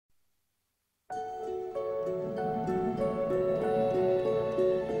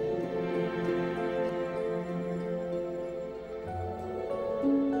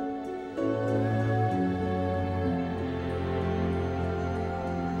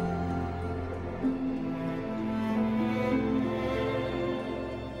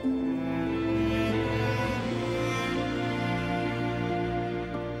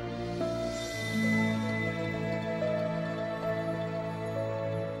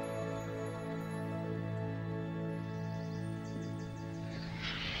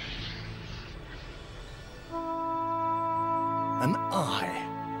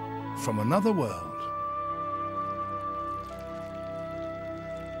eye from another world.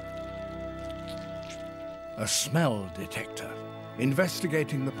 A smell detector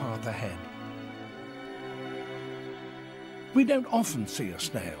investigating the path ahead. We don't often see a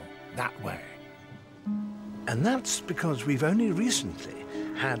snail that way. And that's because we've only recently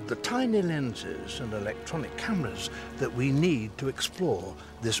had the tiny lenses and electronic cameras that we need to explore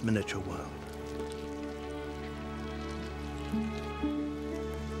this miniature world.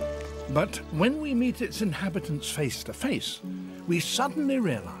 But when we meet its inhabitants face to face, we suddenly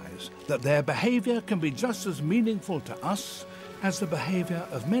realize that their behavior can be just as meaningful to us as the behavior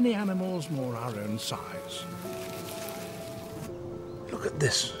of many animals more our own size. Look at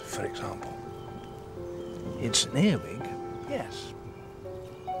this, for example. It's an earwig, yes.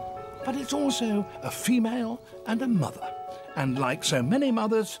 But it's also a female and a mother. And like so many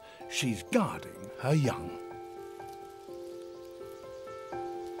mothers, she's guarding her young.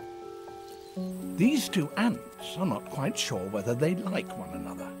 These two ants are not quite sure whether they like one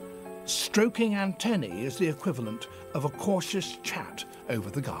another. Stroking antennae is the equivalent of a cautious chat over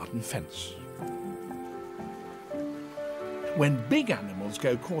the garden fence. When big animals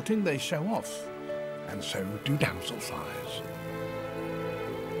go courting, they show off, and so do damselflies.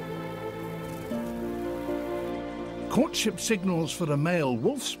 Courtship signals for a male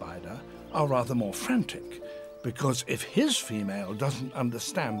wolf spider are rather more frantic, because if his female doesn't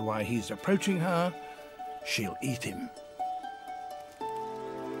understand why he's approaching her, she'll eat him.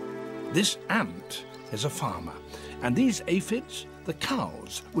 This ant is a farmer, and these aphids, the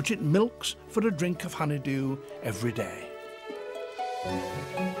cows, which it milks for a drink of honeydew every day.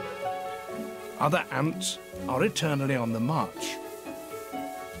 Other ants are eternally on the march.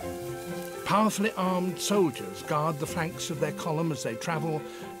 Powerfully armed soldiers guard the flanks of their column as they travel,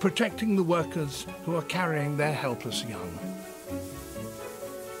 protecting the workers who are carrying their helpless young.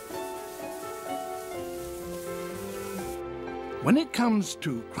 When it comes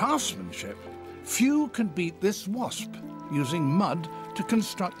to craftsmanship, few can beat this wasp, using mud to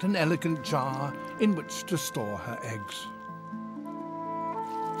construct an elegant jar in which to store her eggs.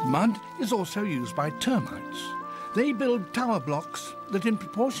 Mud is also used by termites. They build tower blocks that, in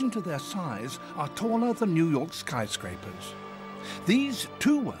proportion to their size, are taller than New York skyscrapers. These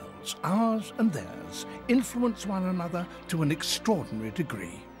two worlds, ours and theirs, influence one another to an extraordinary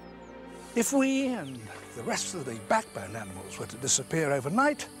degree. If we and the rest of the backbone animals were to disappear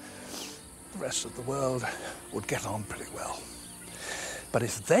overnight, the rest of the world would get on pretty well. But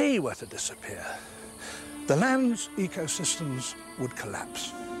if they were to disappear, the land's ecosystems would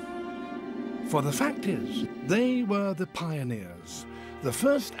collapse. For the fact is, they were the pioneers, the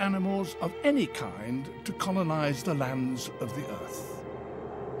first animals of any kind to colonize the lands of the earth.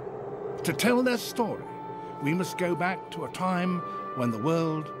 To tell their story, we must go back to a time when the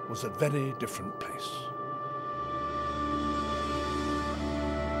world was a very different place.